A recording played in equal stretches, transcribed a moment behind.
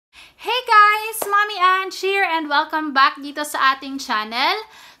It's Mommy Ange here and welcome back dito sa ating channel.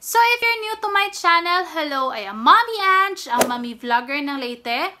 So if you're new to my channel, hello, I am Mommy Ange, ang mommy vlogger ng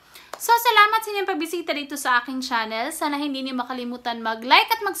Leyte. So salamat sa inyong pagbisita dito sa aking channel. Sana hindi niyo makalimutan mag-like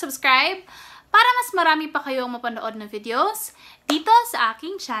at mag-subscribe para mas marami pa kayong mapanood na videos dito sa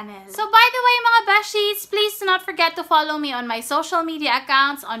aking channel. So by the way mga beshies, please do not forget to follow me on my social media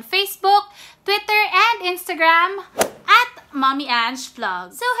accounts on Facebook, Twitter, and Instagram at Mommy Ange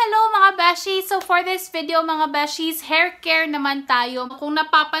Vlog. So hello mga beshies! So for this video mga beshies, hair care naman tayo. Kung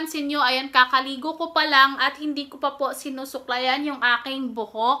napapansin nyo, ayan, kakaligo ko pa lang at hindi ko pa po sinusuklayan yung aking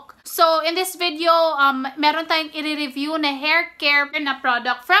buhok. So in this video, meron tayong i-review na hair care na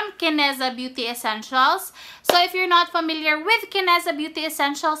product from Kineza Beauty Essentials. So if you're not familiar with Kineza Beauty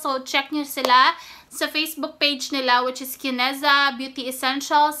Essentials, so check nyo sila sa Facebook page nila, which is Kineza Beauty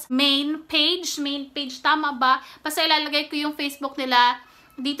Essentials main page, tama ba? Basta ilalagay ko yung Facebook nila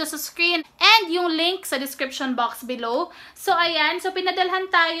dito sa screen and yung link sa description box below. So ayan, so pinadalhan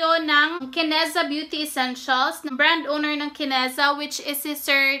tayo ng Kineza Beauty Essentials, ng brand owner ng Kineza, which is si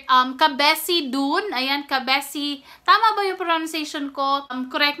Sir Kabesi Dun. Ayan, Kabesi. Tama ba yung pronunciation ko?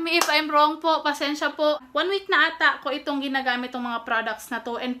 Correct me if I'm wrong po. Pasensya po. 1 week na ata ko itong ginagamit itong mga products na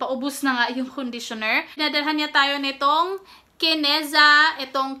to and paubos na nga yung conditioner. Pinadalhan niya tayo nitong Kineza,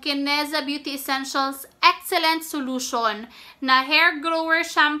 itong Kineza Beauty Essentials Excellent Solution na hair grower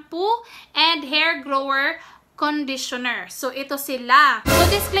shampoo and hair grower conditioner. So ito sila. So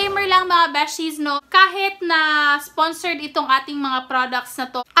disclaimer lang mga beshies, no, kahit na sponsored itong ating mga products na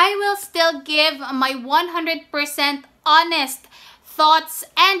to, I will still give my 100% honest thoughts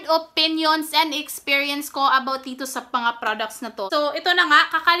and opinions and experience ko about dito sa mga products na to. So, ito na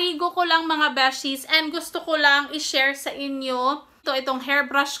nga, kakaligo ko lang mga beshies and gusto ko lang i-share sa inyo itong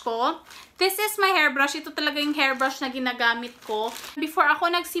hairbrush ko. This is my hairbrush. Ito talaga yung hairbrush na ginagamit ko. Before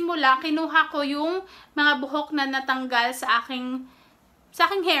ako nagsimula, kinuha ko yung mga buhok na natanggal sa aking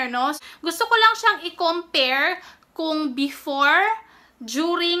hair, no? Gusto ko lang siyang i-compare kung before,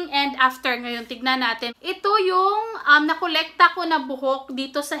 during, and after. Ngayon, tignan natin. Ito yung nakolekta ko na buhok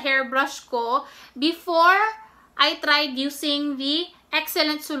dito sa hairbrush ko before I tried using the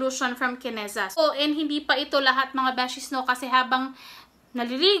Excellent Solution from Kineza. So, and hindi pa ito lahat mga beshies, no? Kasi habang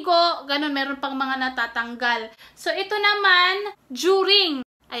naliligo, ganun, meron pang mga natatanggal. So, ito naman, during.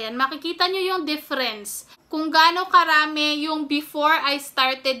 Ayan, makikita nyo yung difference. Kung gaano karami yung before I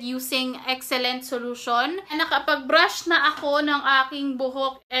started using Excellent Solution. Nakapag-brush na ako ng aking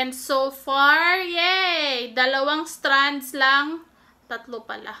buhok. And so far, yay! 2 strands lang. 3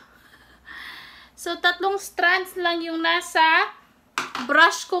 pala. So, 3 strands lang yung nasa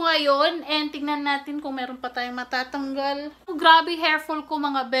brush ko ngayon. And tingnan natin kung meron pa tayong matatanggal. Oh, grabe hairfall ko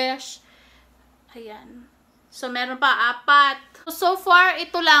mga besh. Ayan. So, meron pa 4. So far,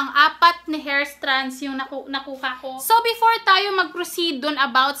 ito lang. 4 na hair strands yung nakuha ko. So, before tayo mag-proceed dun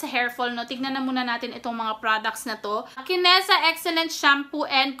about sa hairfall, no, tignan na muna natin itong mga products na to. Kineza Excellent Shampoo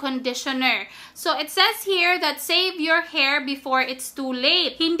and Conditioner. So, it says here that save your hair before it's too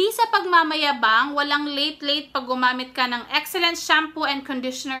late. Hindi sa pagmamayabang, walang late pag gumamit ka ng Excellent Shampoo and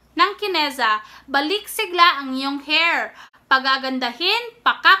Conditioner ng Kineza. Balik sigla ang iyong hair. Pagagandahin,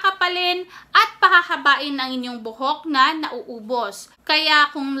 pakakapalin, at pakahabain ang inyong buhok na nauubos. Kaya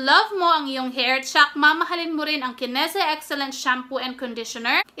kung love mo ang iyong hair, tsak mamahalin mo rin ang Kineza Excellent Shampoo and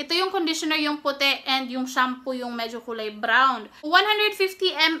Conditioner. Ito yung conditioner yung puti and yung shampoo yung medyo kulay brown. 150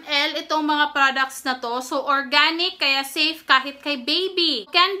 ml itong mga products na to. So organic, kaya safe kahit kay baby.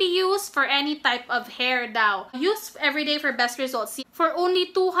 Can be used for any type of hair daw. Use everyday for best results. For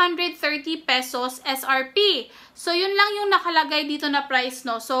only 230 pesos SRP. So, yun lang yung nakalagay dito na price,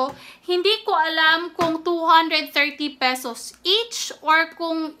 no? So, hindi ko alam kung 230 pesos each or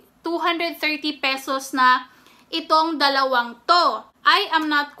kung 230 pesos na itong dalawang to. I am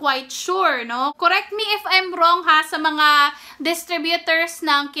not quite sure, no? Correct me if I'm wrong, ha, sa mga distributors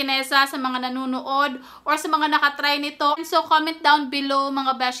ng Kineza, sa mga nanonood, or sa mga nakatry nito. So, comment down below,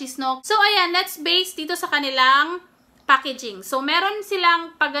 mga beshies, no? So, ayan, let's base dito sa kanilang packaging. So, meron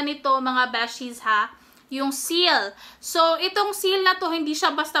silang paganito, mga beshies, ha? Yung seal. So, itong seal na to, hindi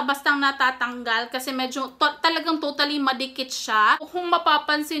siya basta-bastang natatanggal kasi medyo talagang totally madikit siya. Kung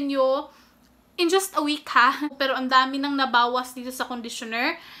mapapansin nyo, in just a week ha, pero ang dami nang nabawas dito sa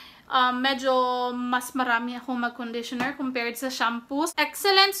conditioner. Medyo mas marami akong mag-conditioner compared sa shampoos.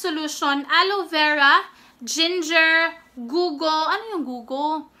 Excellent Solution, aloe vera, ginger, gugo. Ano yung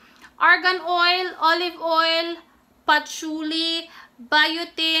gugo? Argan oil, olive oil, patchouli,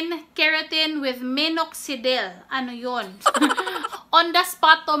 biotin, keratin with minoxidil. Ano yun? On the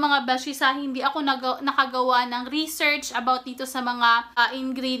spot to mga beshi, hindi ako nakagawa ng research about dito sa mga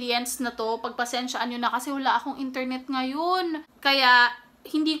ingredients na to. Pagpasensyaan nyo na kasi wala akong internet ngayon. Kaya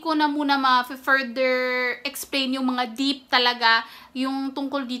hindi ko na muna ma-further explain yung mga deep talaga yung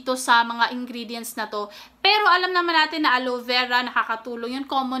tungkol dito sa mga ingredients na to. Pero alam naman natin na aloe vera nakakatulong. Yun,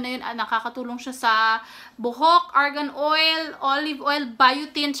 common na yun. Nakakatulong siya sa buhok, argan oil, olive oil,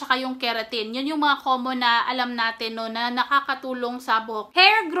 biotin, tsaka yung keratin. Yun yung mga common na alam natin, no, na nakakatulong sa buhok.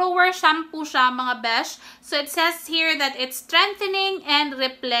 Hair grower shampoo siya mga besh. So it says here that it's strengthening and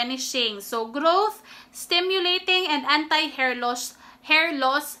replenishing. So growth, stimulating, and anti-hair loss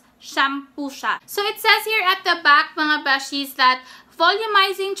shampoo siya. So it says here at the back mga beshies that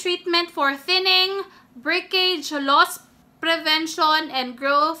volumizing treatment for thinning, breakage, loss prevention, and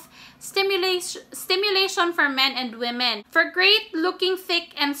growth stimulation for men and women. For great looking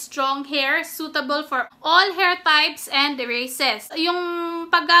thick and strong hair, suitable for all hair types and races. Yung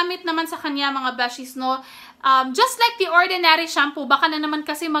paggamit naman sa kanya mga beshies, no, just like the ordinary shampoo, baka na naman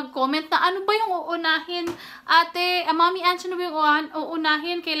kasi mag-comment na ano ba yung uunahin, ate, Mami Ange, ano ba yung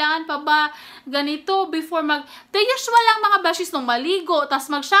uunahin, kailangan pa ba ganito before the usual lang mga beshies, nung maligo,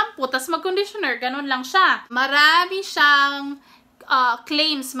 tas mag-shampoo, tas mag-conditioner, ganun lang siya. Marami siyang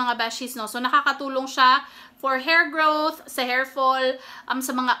claims mga beshies, no? So nakakatulong siya for hair growth, sa hair fall,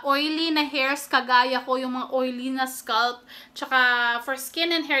 sa mga oily na hairs, kagaya ko yung mga oily na scalp, tsaka for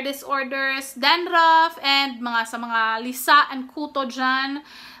skin and hair disorders, dandruff, and sa mga lisa and kuto dyan.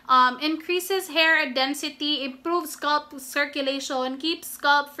 Increases hair density, improves scalp circulation, keeps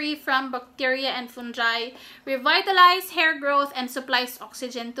scalp free from bacteria and fungi, revitalize hair growth, and supplies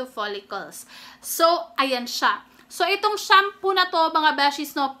oxygen to follicles. So, ayan siya. So, itong shampoo na to, mga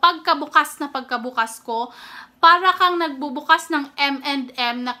beshies, no, pagkabukas ko, para kang nagbubukas ng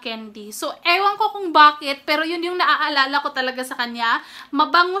M&M na candy. So, ewan ko kung bakit, pero yun yung naaalala ko talaga sa kanya.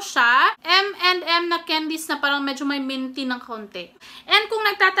 Mabango siya. M&M na candies na parang medyo may minty ng konti. And kung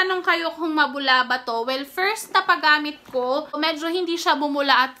nagtatanong kayo kung mabula ba to, well, first na paggamit ko, medyo hindi siya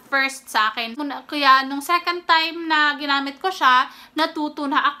bumula at first sa akin. Kaya, nung second time na ginamit ko siya, natuto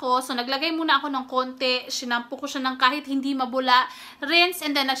na ako. So, naglagay muna ako ng konti. Sinampoo ko siya ng kahit hindi mabula. Rinse,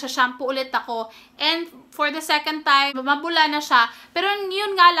 and then nagsashampoo ulit ako. And for the second time, mabula na siya. Pero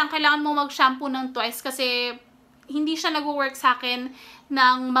yun nga lang, kailangan mo mag-shampoo ng twice kasi hindi siya nag-work sa akin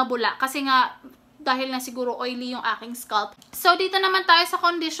ng mabula. Kasi nga, dahil na siguro oily yung aking scalp. So, dito naman tayo sa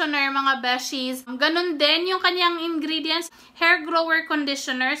conditioner, mga beshies. Ganun din yung kanyang ingredients. Hair grower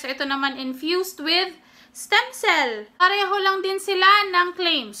conditioner. So, ito naman infused with stem cell. Pareho lang din sila ng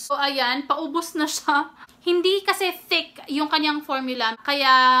claims. So, ayan, paubos na siya. Hindi kasi thick yung kanyang formula,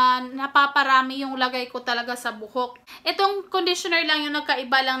 kaya napaparami yung lagay ko talaga sa buhok. Itong conditioner lang yung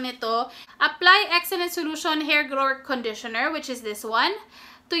nagkaiba lang nito. Apply excellent solution hair grower conditioner, which is this one,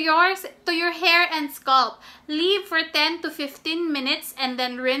 to your hair and scalp. Leave for 10 to 15 minutes and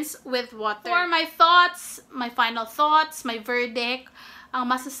then rinse with water. For my thoughts, my final thoughts, my verdict, ang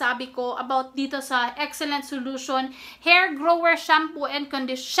masasabi ko about dito sa Excellent Solution Hair Grower Shampoo and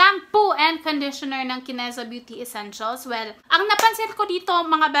Conditioner ng Kineza Beauty Essentials. Well, ang napansin ko dito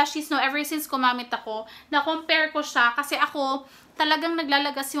mga beshies, no, ever since kumamit ako, na-compare ko siya kasi ako talagang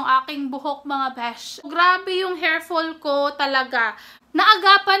naglalagas yung aking buhok mga besh. Grabe yung hair fall ko talaga.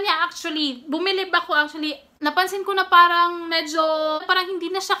 Naagapan niya actually. Bumilib ako actually. Napansin ko na parang hindi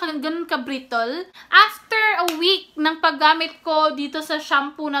na siya ganun ka-brittle. After a week ng paggamit ko dito sa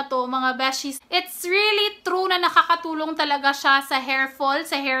shampoo na to, mga beshies, it's really true na nakakatulong talaga siya sa hair fall,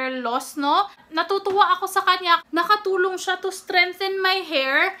 sa hair loss, no? Natutuwa ako sa kanya. Nakatulong siya to strengthen my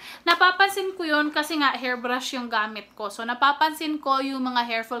hair. Napapansin ko yun kasi nga hairbrush yung gamit ko. So, napapansin ko yung mga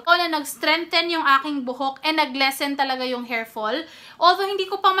hair fall ko na nag-strengthen yung aking buhok and nag-lessen talaga yung hair fall. Although, hindi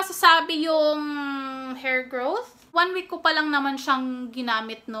ko pa masasabi yung hair growth. 1 week ko pa lang naman siyang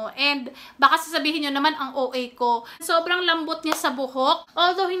ginamit, no? And baka sasabihin nyo naman ang OA ko. Sobrang lambot niya sa buhok.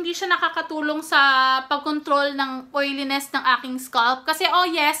 Although hindi siya nakakatulong sa pag-control ng oiliness ng aking scalp. Kasi, oh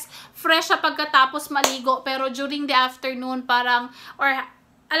yes, fresh siya pagkatapos maligo. Pero during the afternoon, parang, or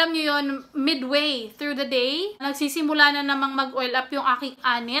alam nyo yun, midway through the day, nagsisimula na namang mag-oil up yung aking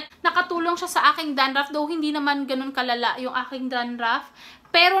anit. Nakatulong siya sa aking dandruff, though hindi naman ganun kalala yung aking dandruff.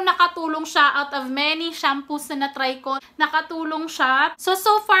 Pero nakatulong siya out of many shampoos na na-try ko. Nakatulong siya. So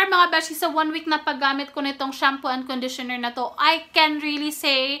far mga beshi, sa 1 week na paggamit ko nitong shampoo and conditioner na to, I can really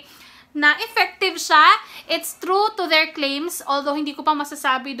say na effective siya. It's true to their claims, although hindi ko pa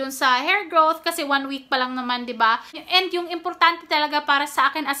masasabi dun sa hair growth kasi 1 week pa lang naman, diba? And yung importante talaga para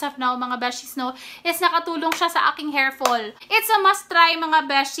sa akin as of now, mga beshies, no, is nakatulong siya sa aking hair fall. It's a must try, mga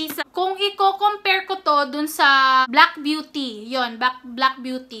beshies. Kung i-compare ko to dun sa Black Beauty, yon, Black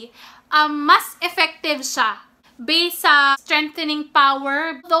Beauty, mas effective siya based sa strengthening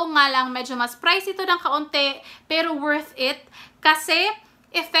power. Though nga lang, medyo mas pricey ito ng kaunti, pero worth it. Kasi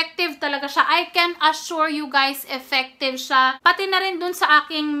effective talaga siya. I can assure you guys, effective siya. Pati na rin dun sa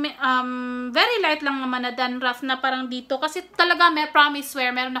aking very light lang naman na dandruff na parang dito. Kasi talaga, may promise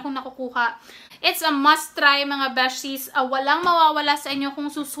swear, meron akong nakukuha. It's a must try, mga beshies. Walang mawawala sa inyo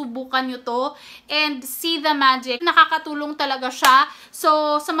kung susubukan nyo to. And see the magic. Nakakatulong talaga siya.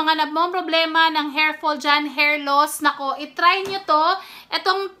 So, sa mga problema ng hair fall dyan, hair loss, nako, itry nyo to.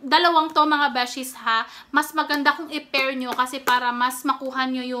 Etong dalawang to, mga beshies, ha. Mas maganda kung i-pair nyo kasi para mas makuha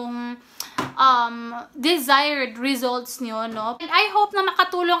nyo yung desired results nyo, no? And I hope na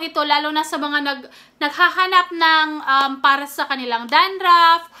makatulong ito, lalo na sa mga naghahanap ng para sa kanilang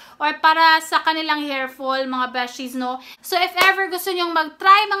dandruff or para sa kanilang hair fall, mga beshies, no? So, if ever gusto nyong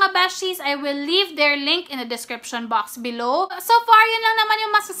mag-try, mga beshies, I will leave their link in the description box below. So far, yun lang naman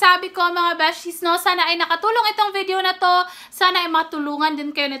yung masasabi ko, mga beshies, no? Sana ay nakatulong itong video na to. Sana ay matulungan din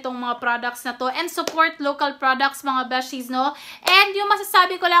kayo nitong mga products na to. And support local products, mga beshies, no? And yung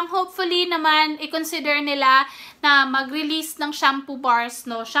masasabi ko lang, hopefully naman, i-consider nila na mag-release ng shampoo bars,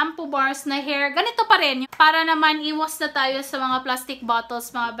 no? Shampoo bars na hair. Ganito pa rin. Para naman iwas na tayo sa mga plastic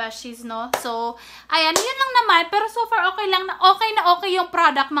bottles, mga beshies, no? So, ayan, yun lang naman. Pero so far, okay okay yung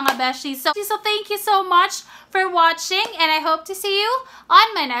product, mga beshies. So thank you so much for watching and I hope to see you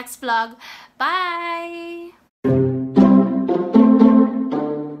on my next vlog. Bye!